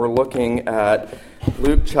We're looking at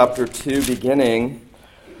Luke chapter 2, beginning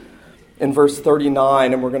in verse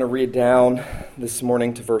 39, and we're going to read down this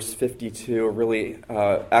morning to verse 52, a really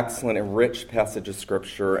excellent and rich passage of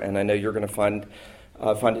Scripture, and I know you're going to find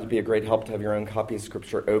it to be a great help to have your own copy of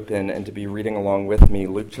Scripture open and to be reading along with me.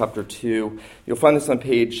 Luke chapter 2, you'll find this on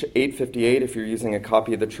page 858 if you're using a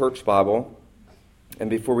copy of the Church Bible. And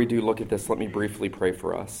before we do look at this, let me briefly pray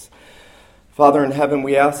for us. Father in heaven,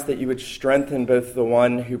 we ask that you would strengthen both the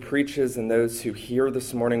one who preaches and those who hear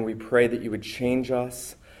this morning. We pray that you would change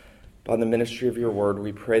us by the ministry of your word.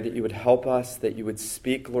 We pray that you would help us, that you would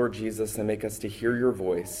speak, Lord Jesus, and make us to hear your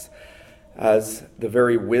voice as the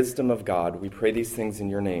very wisdom of God. We pray these things in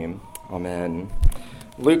your name. Amen.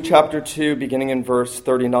 Luke chapter 2, beginning in verse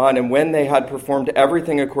 39, and when they had performed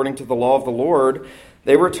everything according to the law of the Lord,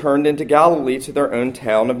 they returned into Galilee to their own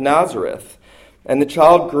town of Nazareth. And the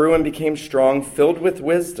child grew and became strong, filled with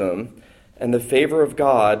wisdom, and the favor of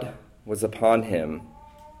God was upon him.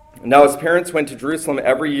 Now his parents went to Jerusalem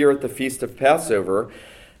every year at the feast of Passover,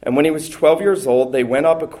 and when he was 12 years old, they went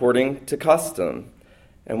up according to custom.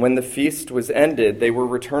 And when the feast was ended, they were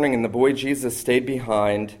returning, and the boy Jesus stayed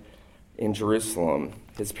behind in Jerusalem.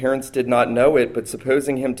 His parents did not know it, but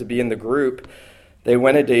supposing him to be in the group, they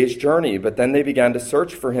went a day's journey, but then they began to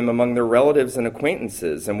search for him among their relatives and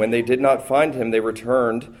acquaintances. And when they did not find him, they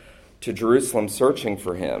returned to Jerusalem searching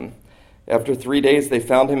for him. After 3 days, they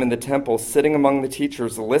found him in the temple, sitting among the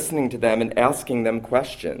teachers, listening to them and asking them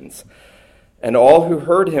questions. And all who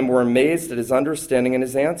heard him were amazed at his understanding and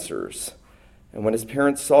his answers. And when his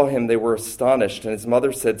parents saw him, they were astonished. And his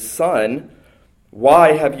mother said, "Son,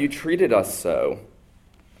 why have you treated us so?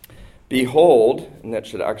 Behold," and that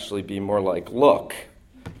should actually be more like, "Look,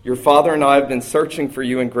 your father and I have been searching for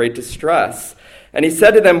you in great distress." And he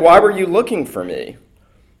said to them, "Why were you looking for me?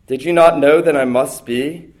 Did you not know that I must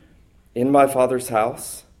be in my father's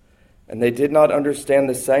house?" And they did not understand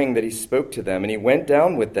the saying that he spoke to them. And he went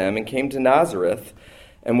down with them and came to Nazareth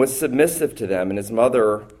and was submissive to them. And his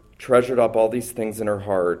mother treasured up all these things in her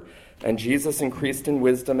heart. And Jesus increased in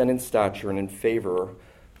wisdom and in stature and in favor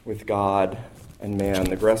with God and man.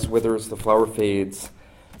 The grass withers, the flower fades,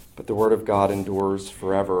 but the word of God endures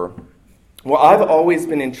forever. Well, I've always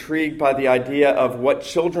been intrigued by the idea of what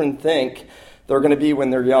children think they're going to be when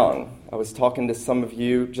they're young. I was talking to some of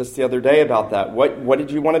you just the other day about that. What did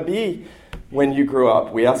you want to be when you grew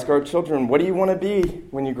up? We ask our children, what do you want to be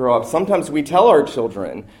when you grow up? Sometimes we tell our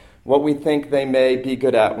children what we think they may be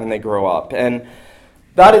good at when they grow up. And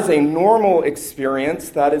that is a normal experience.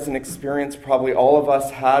 That is an experience probably all of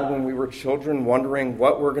us had when we were children, wondering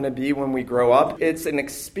what we're going to be when we grow up. It's an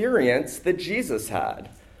experience that Jesus had.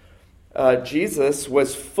 Jesus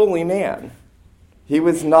was fully man. He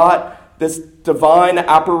was not this divine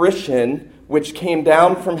apparition which came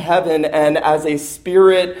down from heaven and as a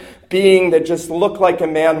spirit being that just looked like a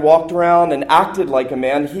man, walked around and acted like a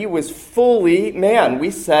man. He was fully man.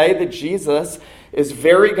 We say that Jesus is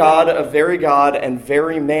very God of very God and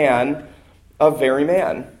very man of very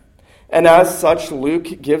man. And as such,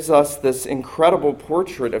 Luke gives us this incredible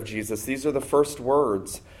portrait of Jesus. These are the first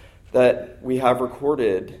words that we have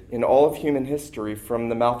recorded in all of human history from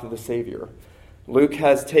the mouth of the Savior. Luke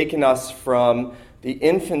has taken us from the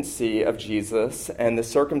infancy of Jesus and the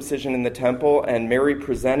circumcision in the temple and Mary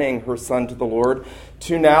presenting her son to the Lord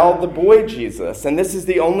to now the boy Jesus. And this is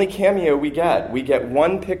the only cameo we get. We get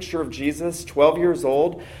one picture of Jesus, 12 years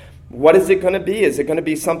old. What is it going to be? Is it going to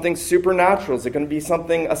be something supernatural? Is it going to be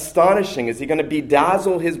something astonishing? Is he going to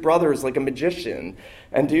bedazzle his brothers like a magician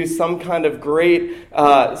and do some kind of great,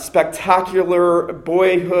 spectacular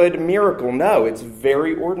boyhood miracle? No, it's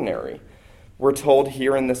very ordinary. We're told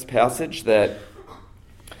here in this passage that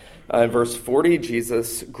in verse 40,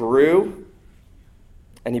 Jesus grew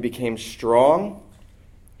and he became strong.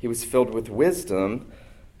 He was filled with wisdom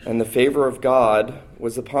and the favor of God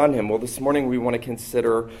was upon him. Well, this morning we want to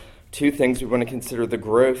consider two things. We want to consider the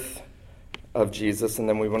growth of Jesus and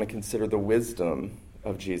then we want to consider the wisdom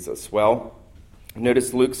of Jesus. Well,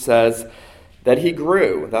 notice Luke says that he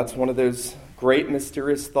grew. That's one of those great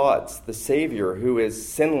mysterious thoughts. The Savior who is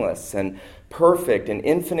sinless and perfect and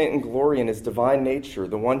infinite in glory in his divine nature,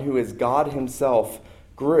 the one who is God himself,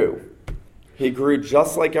 grew. He grew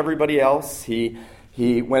just like everybody else. He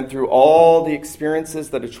went through all the experiences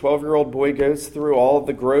that a 12-year-old boy goes through, all of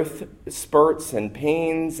the growth spurts and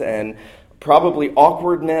pains and probably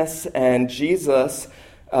awkwardness, and Jesus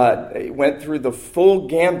went through the full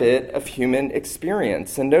gambit of human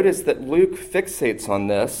experience. And notice that Luke fixates on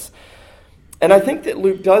this, and I think that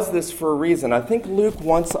Luke does this for a reason. I think Luke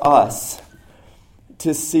wants us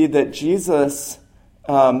to see that Jesus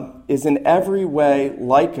is in every way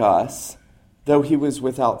like us, though he was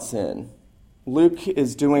without sin. Luke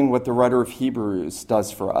is doing what the writer of Hebrews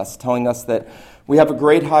does for us, telling us that we have a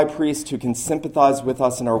great high priest who can sympathize with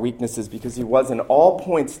us in our weaknesses because he was in all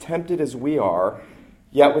points tempted as we are,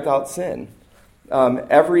 yet without sin.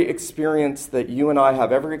 Every experience that you and I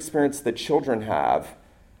have, every experience that children have,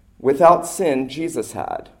 without sin, Jesus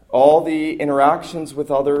had. All the interactions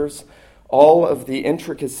with others, all of the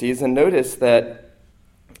intricacies, and notice that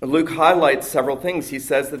Luke highlights several things. He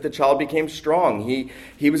says that the child became strong.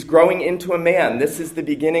 He was growing into a man. This is the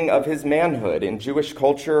beginning of his manhood. In Jewish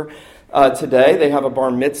culture today, they have a bar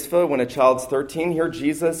mitzvah when a child's 13. Here,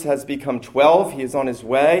 Jesus has become 12. He is on his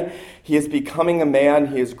way. He is becoming a man.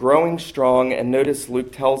 He is growing strong. And notice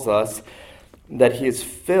Luke tells us that he is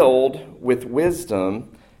filled with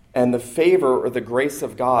wisdom, and the favor or the grace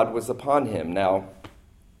of God was upon him. Now,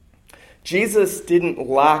 Jesus didn't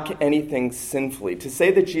lack anything sinfully. To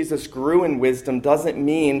say that Jesus grew in wisdom doesn't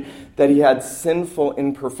mean that he had sinful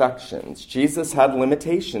imperfections. Jesus had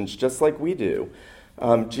limitations, just like we do.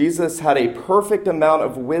 Jesus had a perfect amount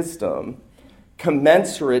of wisdom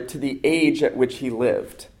commensurate to the age at which he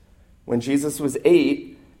lived. When Jesus was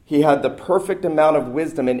 8, he had the perfect amount of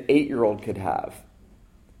wisdom an 8-year-old could have.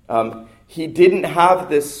 He didn't have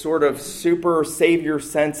this sort of super savior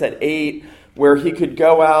sense at 8 where he could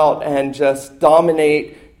go out and just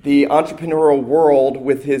dominate the entrepreneurial world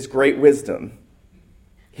with his great wisdom.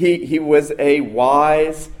 He was a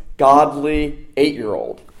wise, godly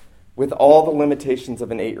 8-year-old with all the limitations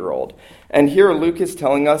of an 8-year-old. And here Luke is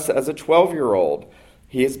telling us as a 12-year-old,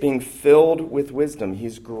 he is being filled with wisdom.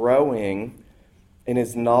 He's growing in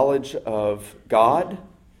his knowledge of God.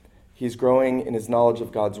 He's growing in his knowledge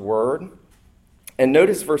of God's word. And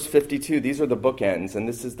notice verse 52, these are the bookends, and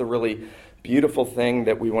this is the really beautiful thing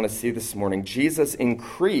that we want to see this morning. Jesus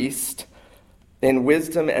increased in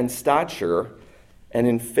wisdom and stature and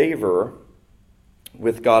in favor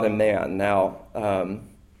with God and man. Now,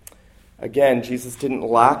 again, Jesus didn't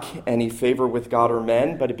lack any favor with God or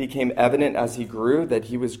men, but it became evident as he grew that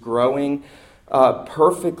he was growing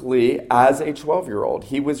perfectly as a 12-year-old.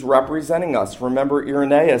 He was representing us. Remember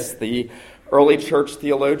Irenaeus, the early church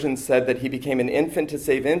theologian, said that he became an infant to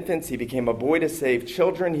save infants, he became a boy to save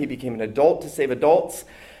children, he became an adult to save adults,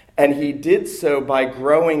 and he did so by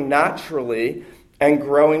growing naturally and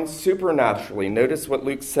growing supernaturally. Notice what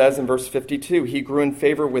Luke says in verse 52. He grew in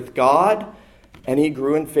favor with God, and he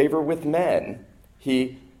grew in favor with men.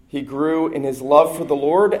 He grew in his love for the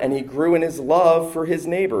Lord, and he grew in his love for his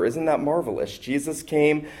neighbor. Isn't that marvelous? Jesus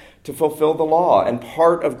came to fulfill the law, and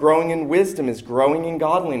part of growing in wisdom is growing in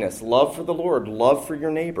godliness, love for the Lord, love for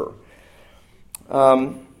your neighbor.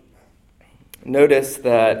 Notice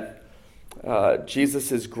that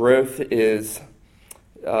Jesus' growth is,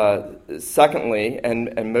 secondly,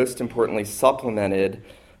 and most importantly, supplemented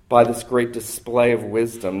by this great display of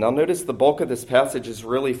wisdom. Now notice the bulk of this passage is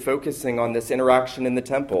really focusing on this interaction in the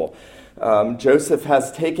temple. Joseph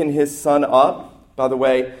has taken his son up. By the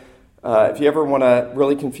way, if you ever want to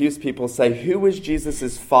really confuse people, say, who was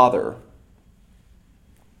Jesus' father?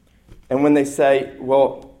 And when they say,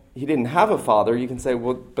 well, he didn't have a father, you can say,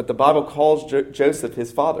 well, but the Bible calls Joseph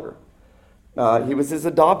his father. He was his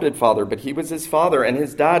adopted father, but he was his father, and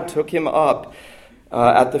his dad took him up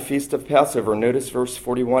at the feast of Passover. Notice verse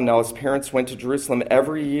 41. Now his parents went to Jerusalem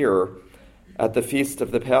every year at the feast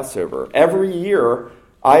of the Passover. Every year,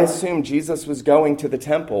 I assume Jesus was going to the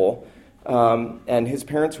temple, and his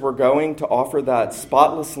parents were going to offer that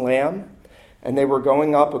spotless lamb, and they were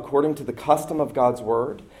going up according to the custom of God's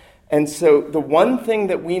word. And so the one thing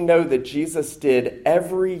that we know that Jesus did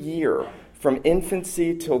every year from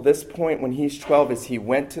infancy till this point when he's 12 is he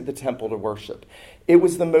went to the temple to worship. It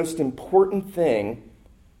was the most important thing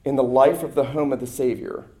in the life of the home of the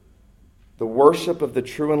Savior. The worship of the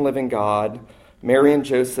true and living God, Mary and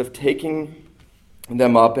Joseph taking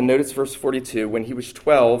them up. And notice verse 42, when he was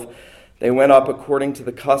 12, they went up according to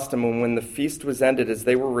the custom, and when the feast was ended, as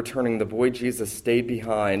they were returning, the boy Jesus stayed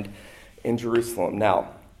behind in Jerusalem.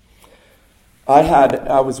 Now,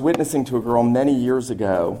 I was witnessing to a girl many years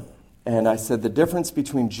ago, and I said the difference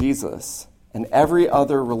between Jesus and every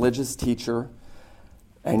other religious teacher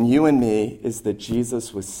and you and me is that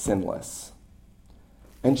Jesus was sinless.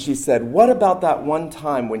 And she said, what about that one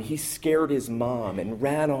time when he scared his mom and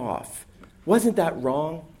ran off? Wasn't that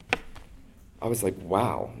wrong? I was like,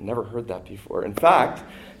 wow, never heard that before. In fact,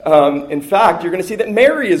 you're going to see that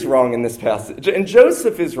Mary is wrong in this passage, and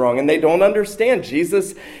Joseph is wrong, and they don't understand.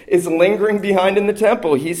 Jesus is lingering behind in the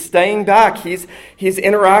temple. He's staying back. He's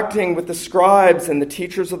interacting with the scribes and the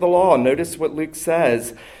teachers of the law. Notice what Luke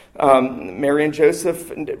says. Mary and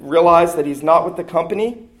Joseph realize that he's not with the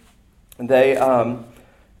company. They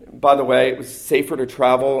by the way, it was safer to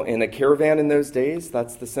travel in a caravan in those days.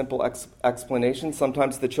 That's the simple explanation.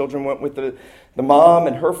 Sometimes the children went with the mom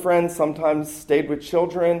and her friends, sometimes stayed with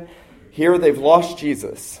children. Here they've lost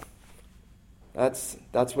Jesus. That's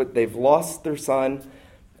what they've lost their son,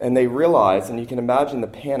 and they realize, and you can imagine the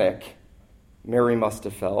panic Mary must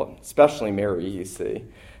have felt, especially Mary, you see.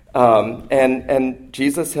 And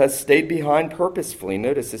Jesus has stayed behind purposefully.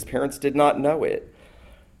 Notice his parents did not know it.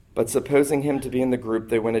 But supposing him to be in the group,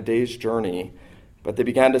 they went a day's journey, but they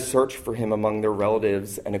began to search for him among their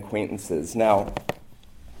relatives and acquaintances. Now,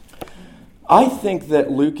 I think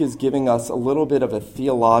that Luke is giving us a little bit of a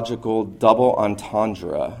theological double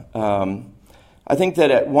entendre. I think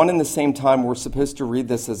that at one and the same time, we're supposed to read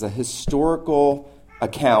this as a historical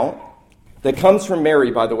account that comes from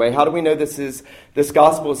Mary, by the way. How do we know this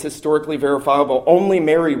gospel is historically verifiable? Only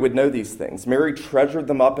Mary would know these things. Mary treasured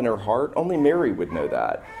them up in her heart. Only Mary would know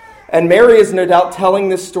that. And Mary is no doubt telling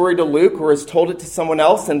this story to Luke, or has told it to someone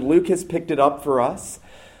else, and Luke has picked it up for us.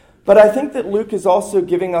 But I think that Luke is also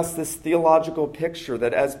giving us this theological picture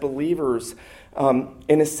that as believers,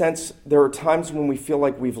 in a sense, there are times when we feel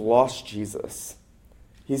like we've lost Jesus.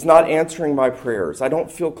 He's not answering my prayers. I don't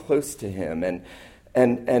feel close to him,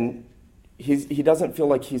 and he doesn't feel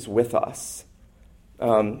like he's with us.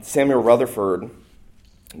 Samuel Rutherford,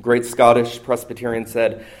 great Scottish Presbyterian,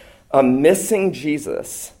 said, "A missing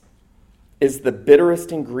Jesus is the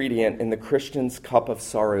bitterest ingredient in the Christian's cup of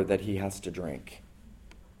sorrow that he has to drink."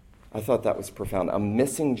 I thought that was profound. A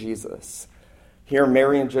missing Jesus. Here,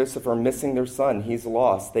 Mary and Joseph are missing their son. He's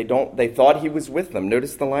lost. They thought he was with them.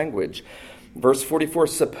 Notice the language. Verse 44,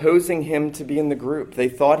 supposing him to be in the group. They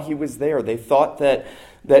thought he was there. They thought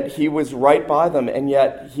that he was right by them, and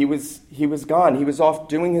yet he was gone. He was off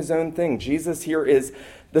doing his own thing. Jesus here is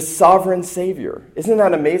the sovereign Savior. Isn't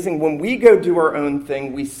that amazing? When we go do our own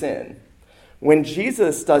thing, we sin. When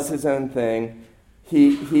Jesus does his own thing,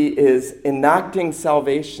 he is enacting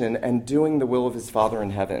salvation and doing the will of his Father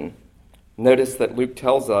in heaven. Notice that Luke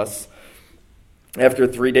tells us, after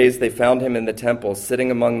 3 days they found him in the temple,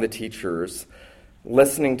 sitting among the teachers,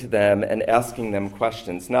 listening to them and asking them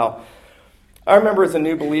questions. Now, I remember as a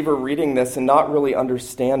new believer reading this and not really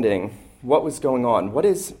understanding what was going on. What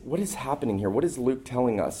is happening here? What is Luke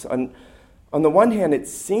telling us? On the one hand, it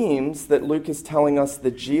seems that Luke is telling us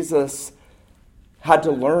that Jesus had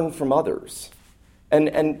to learn from others.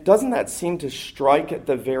 And doesn't that seem to strike at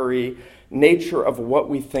the very nature of what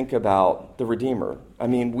we think about the Redeemer? I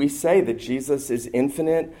mean, we say that Jesus is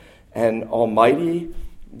infinite and almighty,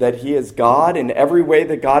 that he is God in every way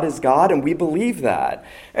that God is God, and we believe that.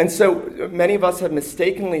 And so many of us have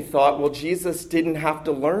mistakenly thought, well, Jesus didn't have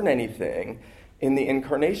to learn anything in the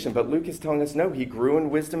incarnation. But Luke is telling us, no, he grew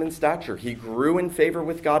in wisdom and stature. He grew in favor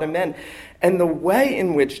with God and men. And the way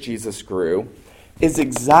in which Jesus grew is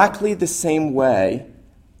exactly the same way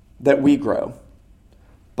that we grow,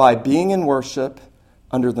 by being in worship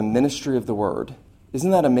under the ministry of the word.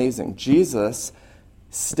 Isn't that amazing? Jesus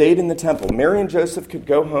stayed in the temple. Mary and Joseph could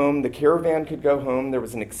go home. The caravan could go home. There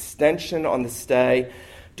was an extension on the stay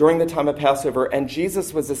during the time of Passover, and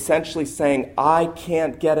Jesus was essentially saying, I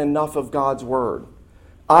can't get enough of God's word.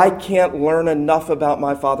 I can't learn enough about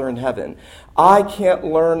my Father in heaven. I can't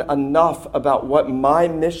learn enough about what my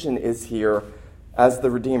mission is here as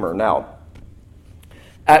the Redeemer. Now,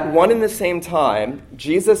 at one and the same time,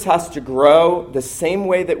 Jesus has to grow the same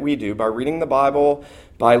way that we do, by reading the Bible,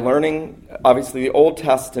 by learning, obviously, the Old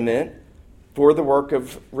Testament for the work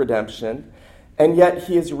of redemption, and yet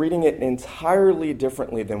he is reading it entirely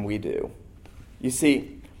differently than we do. You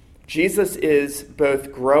see, Jesus is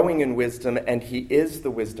both growing in wisdom, and he is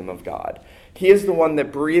the wisdom of God. He is the one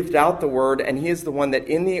that breathed out the word, and he is the one that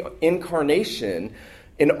in the incarnation,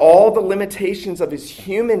 in all the limitations of his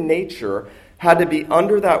human nature, had to be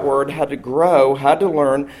under that word, had to grow, had to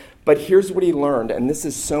learn. But here's what he learned, and this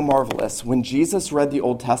is so marvelous. When Jesus read the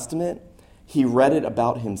Old Testament, he read it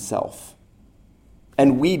about himself.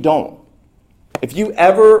 And we don't. If you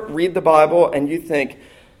ever read the Bible and you think,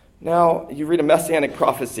 now, you read a messianic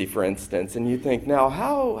prophecy, for instance, and you think, now,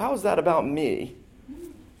 how is that about me?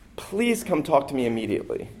 Please come talk to me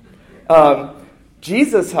immediately.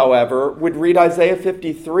 Jesus, however, would read Isaiah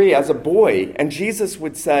 53 as a boy, and Jesus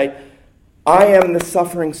would say, I am the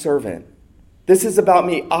suffering servant. This is about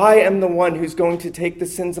me. I am the one who's going to take the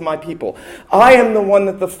sins of my people. I am the one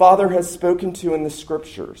that the Father has spoken to in the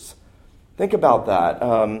Scriptures. Think about that.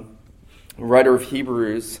 The writer of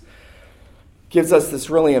Hebrews gives us this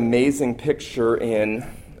really amazing picture in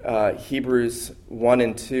Hebrews 1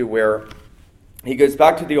 and 2, where he goes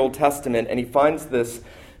back to the Old Testament and he finds this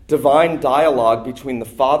divine dialogue between the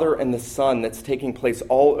Father and the Son that's taking place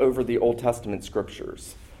all over the Old Testament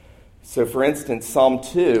Scriptures. So, for instance, Psalm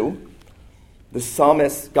 2, the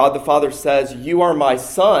psalmist, God the Father says, "You are my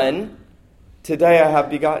son, today I have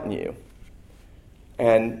begotten you."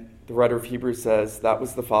 And the writer of Hebrews says that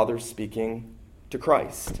was the Father speaking to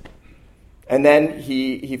Christ. And then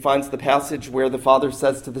he finds the passage where the Father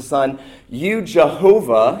says to the Son, "You,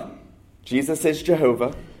 Jehovah," Jesus is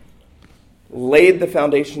Jehovah, "laid the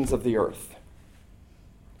foundations of the earth."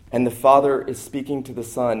 And the Father is speaking to the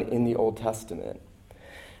Son in the Old Testament.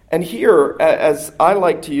 And here, as I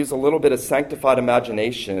like to use a little bit of sanctified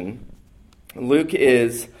imagination, Luke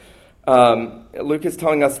is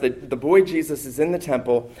telling us that the boy Jesus is in the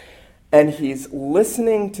temple, and he's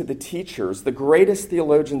listening to the teachers, the greatest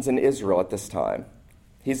theologians in Israel at this time.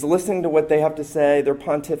 He's listening to what they have to say. They're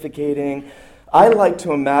pontificating. I like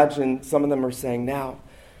to imagine some of them are saying, now,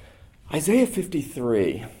 Isaiah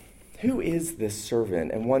 53, who is this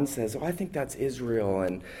servant? And one says, I think that's Israel.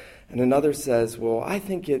 And another says, well, I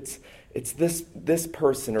think it's this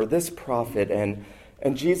person or this prophet.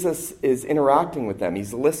 And Jesus is interacting with them.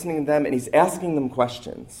 He's listening to them, and he's asking them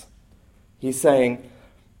questions. He's saying,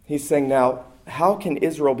 now, how can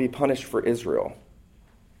Israel be punished for Israel?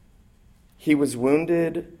 He was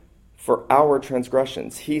wounded for our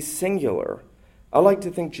transgressions. He's singular. I like to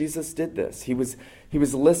think Jesus did this. He was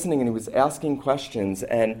listening, and he was asking questions.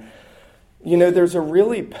 And, there's a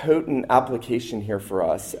really potent application here for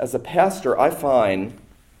us. As a pastor, I find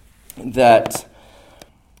that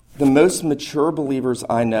the most mature believers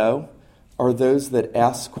I know are those that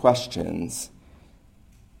ask questions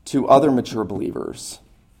to other mature believers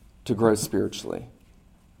to grow spiritually.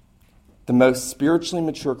 The most spiritually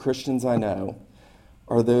mature Christians I know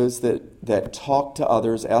are those that talk to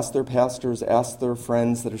others, ask their pastors, ask their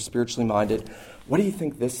friends that are spiritually minded, what do you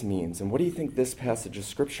think this means? And what do you think this passage of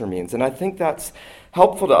Scripture means? And I think that's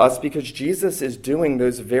helpful to us because Jesus is doing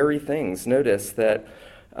those very things. Notice that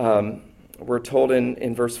we're told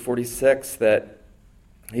in verse 46 that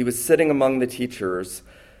he was sitting among the teachers,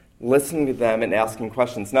 listening to them and asking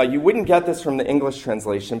questions. Now, you wouldn't get this from the English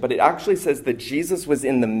translation, but it actually says that Jesus was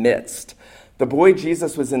in the midst. The boy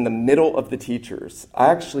Jesus was in the middle of the teachers. I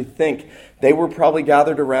actually think they were probably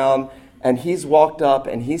gathered around, and he's walked up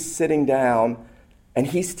and he's sitting down and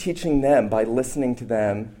he's teaching them by listening to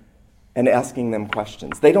them and asking them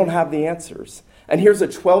questions. They don't have the answers. And here's a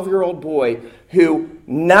 12-year-old boy who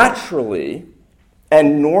naturally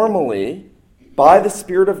and normally, by the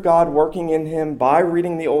Spirit of God working in him, by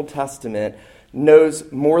reading the Old Testament, knows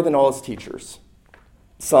more than all his teachers.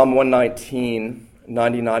 Psalm 119,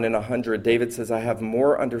 99 and 100, David says, I have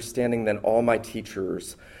more understanding than all my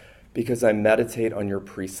teachers because I meditate on your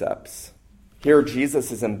precepts. Here,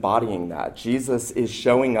 Jesus is embodying that. Jesus is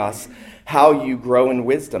showing us how you grow in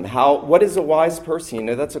wisdom. What is a wise person?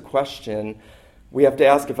 That's a question we have to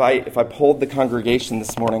ask. If I polled the congregation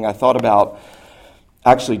this morning, I thought about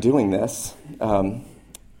actually doing this. And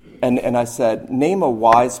I said, name a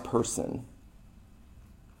wise person.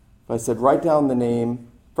 I said, write down the name,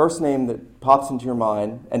 first name that pops into your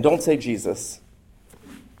mind, and don't say Jesus.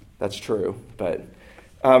 That's true, but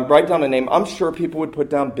write down a name. I'm sure people would put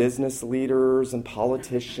down business leaders and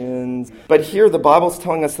politicians. But here the Bible's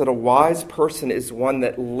telling us that a wise person is one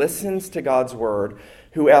that listens to God's word,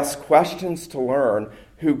 who asks questions to learn,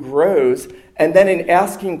 who grows, and then in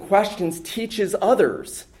asking questions teaches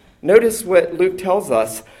others. Notice what Luke tells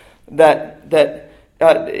us, that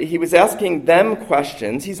he was asking them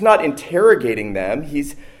questions. He's not interrogating them.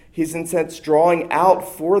 He's in a sense drawing out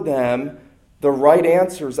for them the right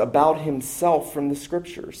answers about himself from the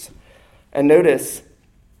Scriptures. And notice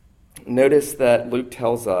that Luke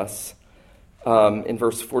tells us in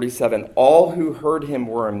verse 47, all who heard him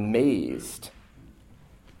were amazed.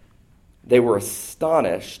 They were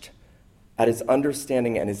astonished at his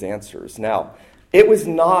understanding and his answers. Now, it was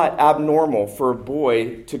not abnormal for a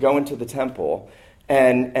boy to go into the temple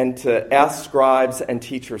and to ask scribes and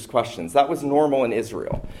teachers questions. That was normal in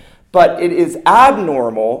Israel. But it is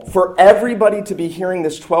abnormal for everybody to be hearing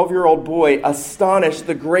this 12-year-old boy astonish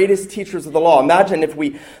the greatest teachers of the law. Imagine if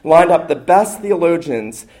we lined up the best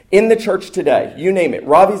theologians in the church today. You name it.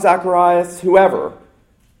 Ravi Zacharias, whoever.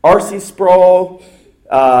 R.C. Sproul,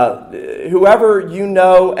 whoever you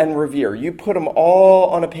know and revere. You put them all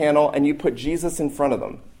on a panel and you put Jesus in front of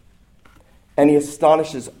them. And he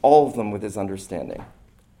astonishes all of them with his understanding.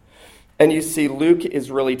 And you see, Luke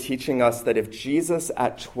is really teaching us that if Jesus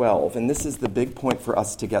at 12, and this is the big point for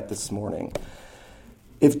us to get this morning,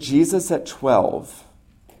 if Jesus at 12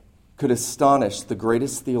 could astonish the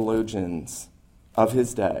greatest theologians of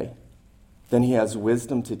his day, then he has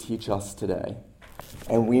wisdom to teach us today.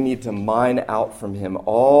 And we need to mine out from him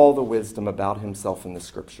all the wisdom about himself in the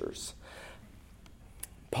Scriptures.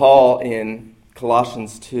 Paul in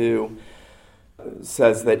Colossians 2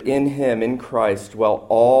 says that in him, in Christ, dwell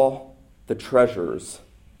all the treasures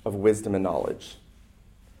of wisdom and knowledge.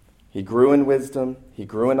 He grew in wisdom, he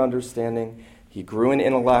grew in understanding, he grew in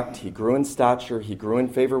intellect, he grew in stature, he grew in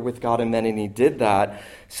favor with God and men, and he did that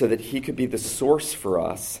so that he could be the source for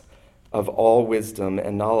us of all wisdom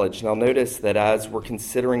and knowledge. Now notice that as we're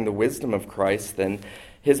considering the wisdom of Christ, then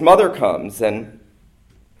his mother comes, and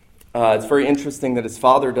it's very interesting that his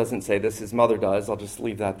father doesn't say this, his mother does. I'll just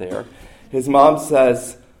leave that there. His mom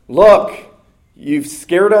says, "Look, you've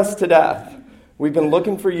scared us to death. We've been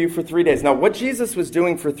looking for you for 3 days." Now, what Jesus was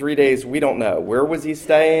doing for 3 days, we don't know. Where was he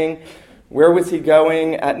staying? Where was he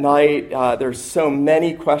going at night? There's so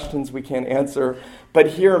many questions we can't answer. But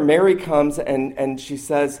here Mary comes and she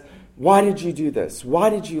says, "Why did you do this? Why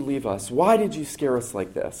did you leave us? Why did you scare us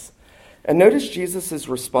like this?" And notice Jesus'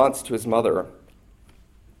 response to his mother.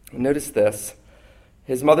 Notice this.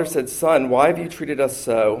 His mother said, "Son, why have you treated us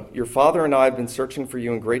so? Your father and I have been searching for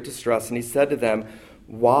you in great distress." And he said to them,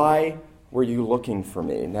 "Why were you looking for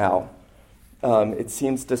me?" Now, it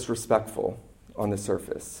seems disrespectful on the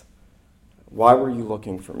surface. Why were you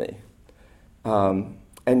looking for me?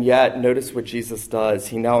 And yet, notice what Jesus does.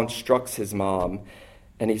 He now instructs his mom,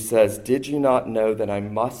 and he says, "Did you not know that I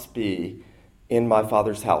must be in my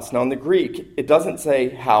Father's house?" Now, in the Greek, it doesn't say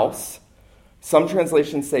house. Some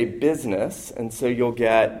translations say business, and so you'll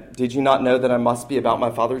get, "Did you not know that I must be about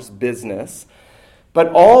my Father's business?"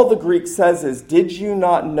 But all the Greek says is, "Did you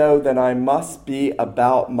not know that I must be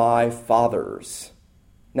about my Father's?"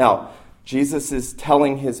 Now, Jesus is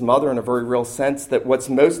telling his mother in a very real sense that what's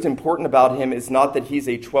most important about him is not that he's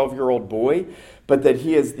a 12-year-old boy, but that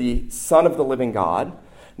he is the Son of the living God.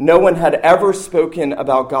 No one had ever spoken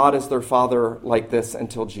about God as their Father like this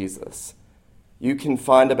until Jesus. You can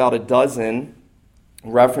find about a dozen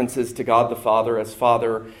references to God the Father as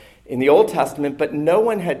Father in the Old Testament, but no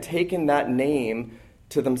one had taken that name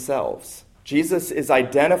to themselves. Jesus is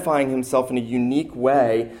identifying himself in a unique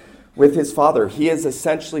way with his Father. He is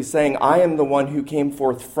essentially saying, "I am the one who came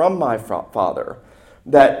forth from my Father."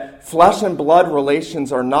 That flesh and blood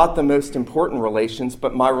relations are not the most important relations,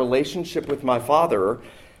 but my relationship with my Father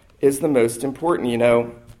is the most important. You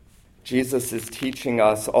know, Jesus is teaching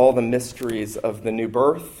us all the mysteries of the new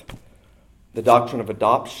birth, the doctrine of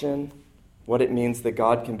adoption, what it means that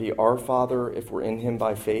God can be our Father if we're in him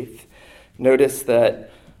by faith. Notice that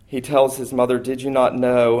he tells his mother, "Did you not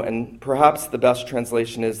know?" And perhaps the best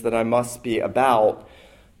translation is that I must be about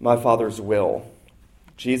my Father's will.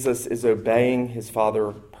 Jesus is obeying his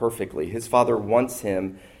Father perfectly. His Father wants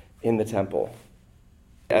him in the temple.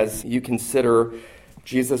 As you consider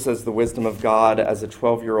Jesus as the wisdom of God as a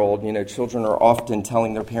 12-year-old, you know, children are often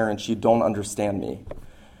telling their parents, "You don't understand me."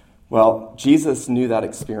 Well, Jesus knew that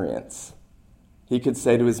experience. He could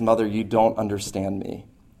say to his mother, "You don't understand me.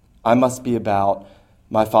 I must be about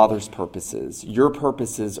my Father's purposes. Your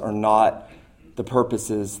purposes are not the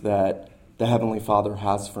purposes that the Heavenly Father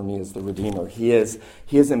has for me as the Redeemer." He is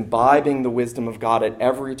imbibing the wisdom of God at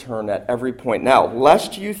every turn, at every point. Now,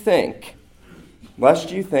 lest you think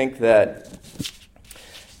that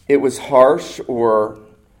it was harsh,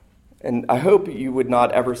 and I hope you would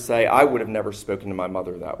not ever say, "I would have never spoken to my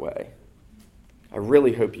mother that way." I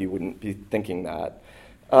really hope you wouldn't be thinking that.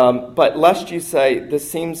 But lest you say, "This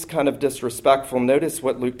seems kind of disrespectful," notice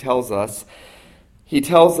what Luke tells us. He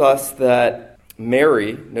tells us that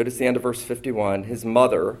Mary, notice the end of verse 51, his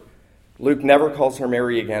mother, Luke never calls her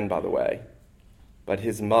Mary again, by the way, but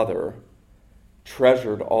his mother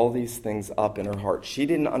treasured all these things up in her heart. She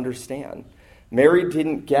didn't understand. Mary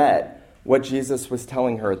didn't get what Jesus was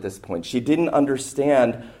telling her at this point. She didn't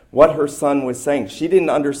understand what her son was saying. She didn't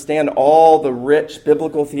understand all the rich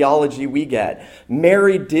biblical theology we get.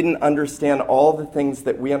 Mary didn't understand all the things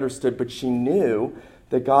that we understood, but she knew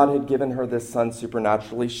that God had given her this son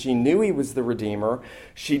supernaturally. She knew he was the Redeemer.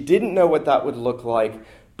 She didn't know what that would look like,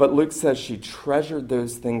 but Luke says she treasured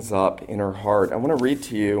those things up in her heart. I want to read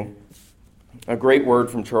to you a great word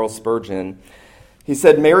from Charles Spurgeon. He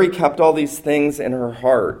said, "Mary kept all these things in her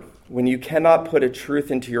heart. When you cannot put a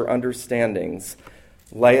truth into your understandings,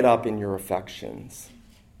 lay it up in your affections."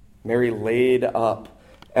 Mary laid up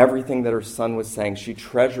everything that her son was saying. She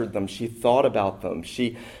treasured them. She thought about them.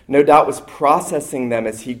 She, no doubt, was processing them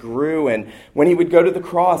as he grew. And when he would go to the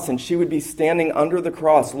cross and she would be standing under the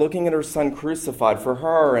cross, looking at her son crucified for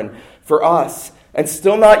her and for us, and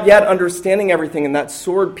still not yet understanding everything, and that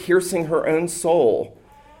sword piercing her own soul,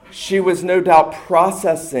 she was no doubt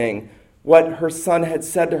processing what her son had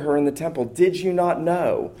said to her in the temple. "Did you not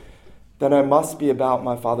know then I must be about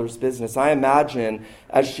my Father's business. I imagine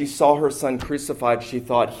as she saw her son crucified, she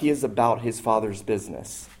thought, he is about his Father's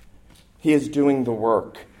business. He is doing the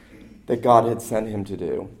work that God had sent him to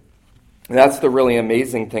do. And that's the really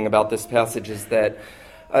amazing thing about this passage, is that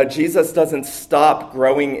Jesus doesn't stop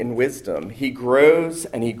growing in wisdom. He grows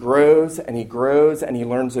and he grows and he grows, and he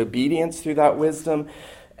learns obedience through that wisdom.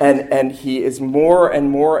 And he is more and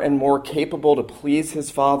more and more capable to please his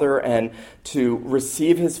Father and to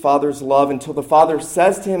receive his Father's love, until the Father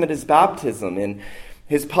says to him at his baptism, in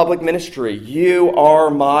his public ministry, "You are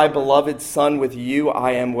my beloved Son, with you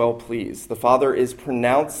I am well pleased." The Father is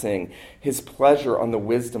pronouncing his pleasure on the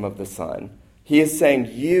wisdom of the Son. He is saying,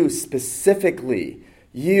 you specifically,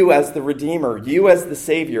 you as the Redeemer, you as the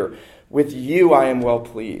Savior, with you I am well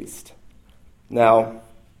pleased. Now,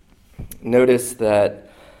 notice that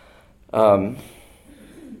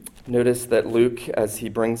Luke, as he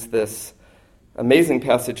brings this amazing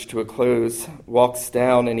passage to a close, walks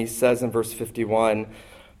down and he says in verse 51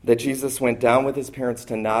 that Jesus went down with his parents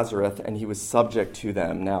to Nazareth and he was subject to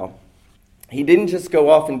them. Now, he didn't just go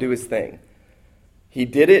off and do his thing. He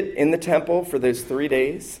did it in the temple for those 3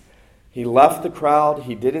 days. He left the crowd.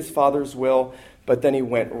 He did his Father's will, but then he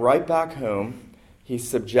went right back home. He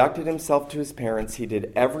subjected himself to his parents. He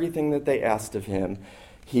did everything that they asked of him.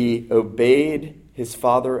 He obeyed his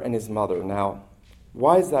father and his mother. Now,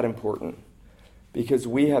 why is that important? Because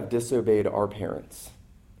we have disobeyed our parents.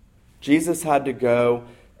 Jesus had to go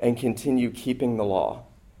and continue keeping the law.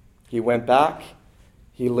 He went back.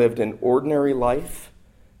 He lived an ordinary life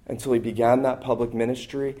until he began that public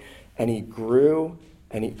ministry, and he grew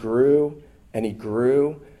and he grew and he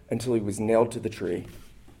grew until he was nailed to the tree.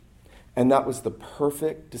 And that was the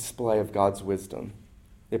perfect display of God's wisdom.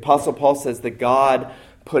 The Apostle Paul says that God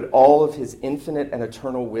put all of his infinite and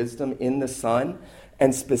eternal wisdom in the Son,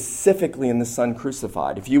 and specifically in the Son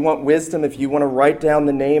crucified. If you want wisdom, if you want to write down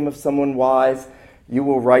the name of someone wise, you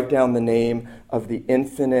will write down the name of the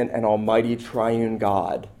infinite and almighty triune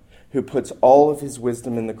God, who puts all of his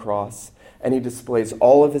wisdom in the cross, and he displays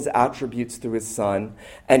all of his attributes through his Son,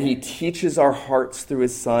 and he teaches our hearts through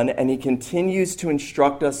his Son, and he continues to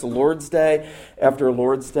instruct us Lord's Day after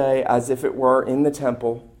Lord's Day as if it were in the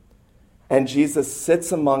temple. And Jesus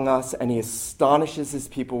sits among us and he astonishes his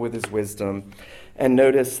people with his wisdom. And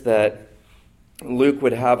notice that Luke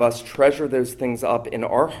would have us treasure those things up in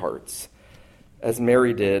our hearts, as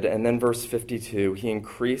Mary did. And then verse 52, he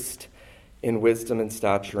increased in wisdom and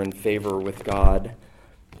stature and favor with God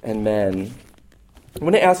and men. I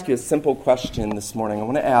want to ask you a simple question this morning. I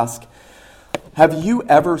want to ask, have you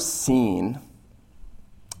ever seen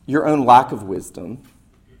your own lack of wisdom?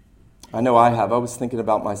 I know I have. I was thinking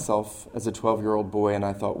about myself as a 12-year-old boy, and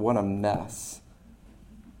I thought, what a mess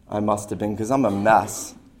I must have been, because I'm a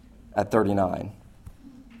mess at 39.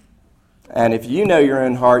 And if you know your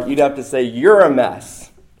own heart, you'd have to say, you're a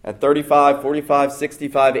mess at 35, 45,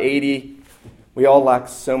 65, 80. We all lack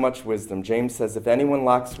so much wisdom. James says, if anyone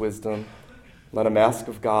lacks wisdom, let him ask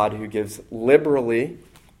of God, who gives liberally,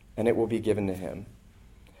 and it will be given to him.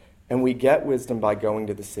 And we get wisdom by going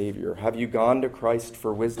to the Savior. Have you gone to Christ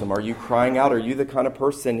for wisdom? Are you crying out? Are you the kind of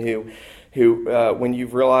person who when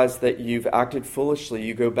you've realized that you've acted foolishly,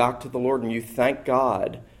 you go back to the Lord and you thank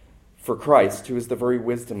God for Christ, who is the very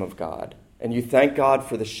wisdom of God? And you thank God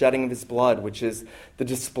for the shedding of his blood, which is the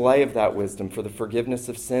display of that wisdom, for the forgiveness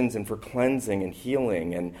of sins and for cleansing and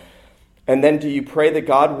healing. And then do you pray that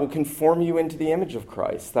God will conform you into the image of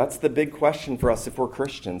Christ? That's the big question for us if we're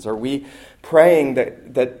Christians. Are we praying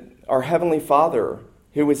that our Heavenly Father,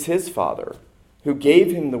 who is his Father, who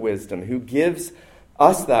gave him the wisdom, who gives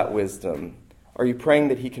us that wisdom, are you praying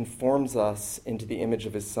that he conforms us into the image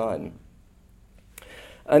of his Son?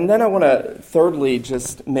 And then I want to, thirdly,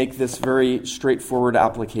 just make this very straightforward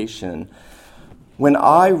application. When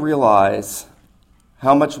I realize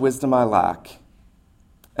how much wisdom I lack,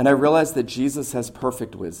 and I realize that Jesus has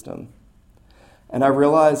perfect wisdom, and I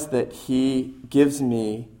realize that he gives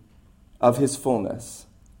me of his fullness,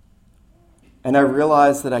 and I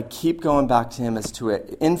realize that I keep going back to him as to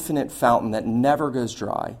an infinite fountain that never goes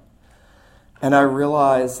dry, and I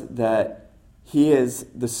realize that he is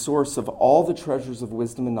the source of all the treasures of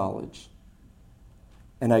wisdom and knowledge,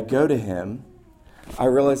 and I go to him, I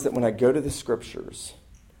realize that when I go to the Scriptures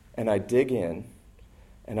and I dig in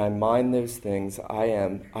and I mine those things, I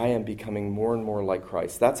am becoming more and more like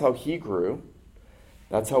Christ. That's how he grew.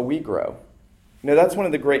 That's how we grow. That's one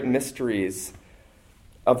of the great mysteries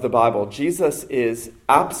of the Bible. Jesus is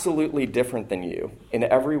absolutely different than you in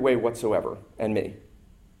every way whatsoever, and me.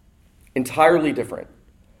 Entirely different.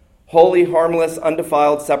 Holy, harmless,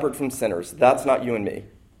 undefiled, separate from sinners. That's not you and me.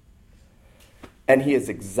 And he is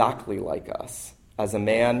exactly like us, as a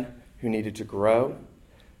man who needed to grow,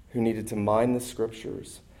 who needed to mine the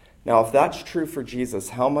scriptures. Now, if that's true for Jesus,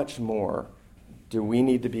 how much more do we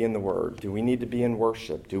need to be in the Word? Do we need to be in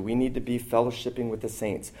worship? Do we need to be fellowshipping with the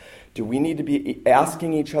saints? Do we need to be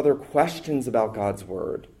asking each other questions about God's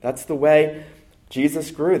Word? That's the way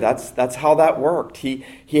Jesus grew. That's how that worked. He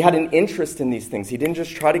had an interest in these things. He didn't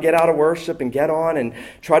just try to get out of worship and get on and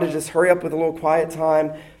try to just hurry up with a little quiet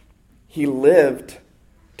time. He lived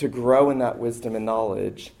to grow in that wisdom and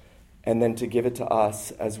knowledge, and then to give it to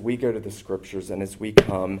us as we go to the Scriptures and as we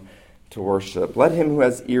come to worship. Let him who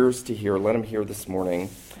has ears to hear, let him hear this morning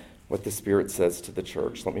what the Spirit says to the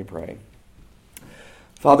church. Let me pray.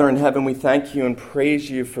 Father in heaven, we thank you and praise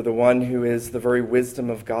you for the one who is the very wisdom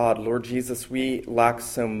of God. Lord Jesus, we lack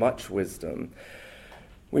so much wisdom.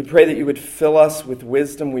 We pray that you would fill us with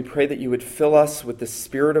wisdom. We pray that you would fill us with the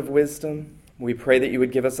spirit of wisdom. We pray that you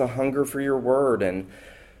would give us a hunger for your word, and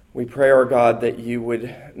we pray, our God, that you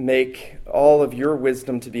would make all of your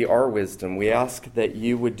wisdom to be our wisdom. We ask that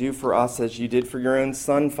you would do for us as you did for your own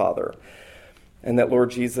Son, Father, and that,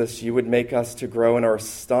 Lord Jesus, you would make us to grow in our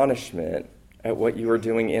astonishment at what you are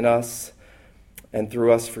doing in us and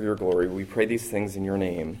through us for your glory. We pray these things in your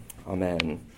name. Amen.